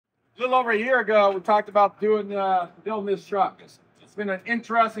little over a year ago, we talked about building this truck. It's been an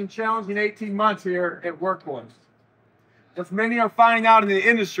interesting, challenging 18 months here at Workhorse. As many are finding out in the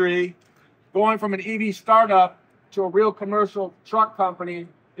industry, going from an EV startup to a real commercial truck company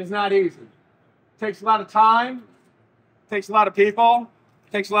is not easy. It takes a lot of time, it takes a lot of people,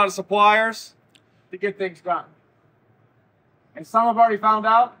 it takes a lot of suppliers to get things done. And some have already found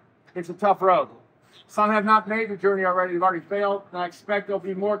out it's a tough road. Some have not made the journey already, they've already failed, and I expect there'll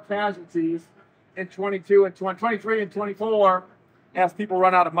be more casualties in 22 and 23 and 24 as people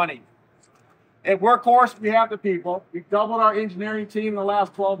run out of money. At Workhorse, we have the people. We've doubled our engineering team in the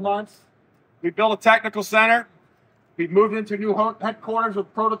last 12 months. We built a technical center. We've moved into new headquarters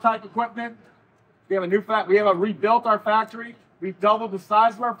with prototype equipment. We have rebuilt our factory. We've doubled the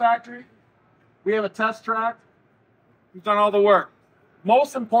size of our factory. We have a test track. We've done all the work.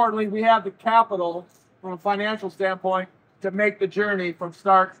 Most importantly, we have the capital from a financial standpoint to make the journey from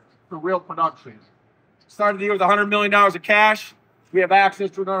start to real production. Started the year with $100 million of cash. We have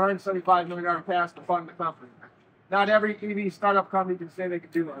access to another $175 million cash to fund the company. Not every EV startup company can say they can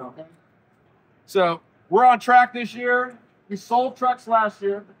do that, okay? So we're on track this year. We sold trucks last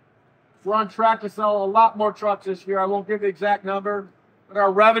year. We're on track to sell a lot more trucks this year. I won't give the exact number, but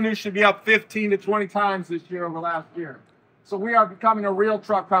our revenue should be up 15 to 20 times this year over last year. So we are becoming a real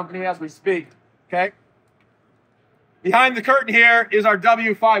truck company as we speak, okay? Behind the curtain here is our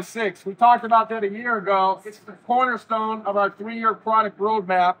W56. We talked about that a year ago. It's the cornerstone of our 3-year product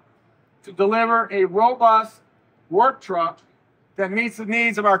roadmap to deliver a robust work truck that meets the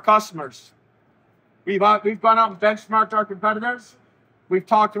needs of our customers. We've gone out and benchmarked our competitors. We've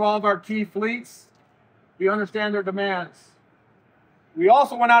talked to all of our key fleets. We understand their demands. We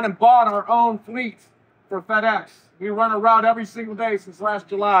also went out and bought our own fleet for FedEx. We run a route every single day since last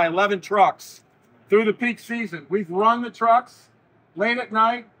July, 11 trucks. Through the peak season, we've run the trucks late at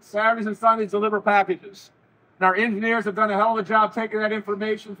night, Saturdays and Sundays, deliver packages. And our engineers have done a hell of a job taking that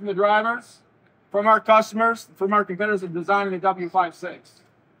information from the drivers, from our customers, from our competitors, and designing the W56.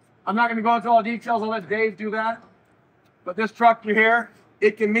 I'm not going to go into all the details. I'll let Dave do that. But this truck here,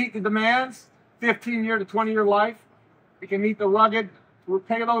 it can meet the demands, 15-year to 20-year life. It can meet the rugged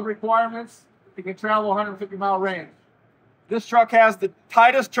payload requirements. It can travel 150-mile range. This truck has the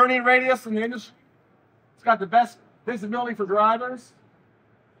tightest turning radius in the industry. It's got the best visibility for drivers,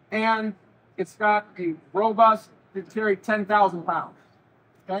 and it's got a robust, it can carry 10,000 pounds,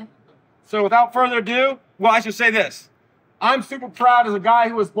 okay? So without further ado, well, I should say this. I'm super proud as a guy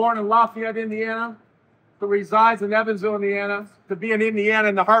who was born in Lafayette, Indiana, who resides in Evansville, Indiana, to be in Indiana,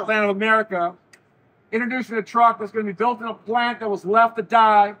 in the heartland of America, introducing a truck that's going to be built in a plant that was left to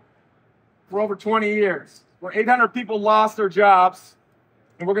die for over 20 years, where 800 people lost their jobs.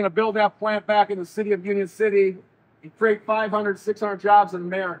 And we're going to build that plant back in the city of Union City and create 500, 600 jobs in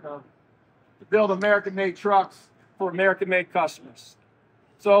America to build American-made trucks for American-made customers.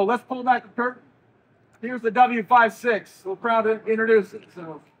 So let's pull back the curtain. Here's the W56. We're proud to introduce it.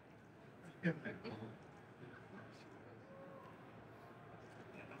 So.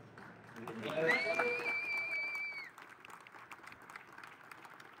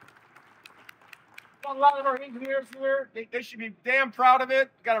 A lot of our engineers here, they should be damn proud of it.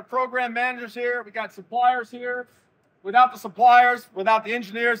 We got our program managers here. We got suppliers here. Without the suppliers, without the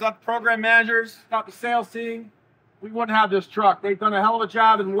engineers, without the program managers, without the sales team, we wouldn't have this truck. They've done a hell of a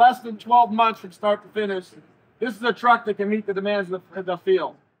job in less than 12 months from start to finish. This is a truck that can meet the demands of the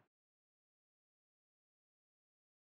field.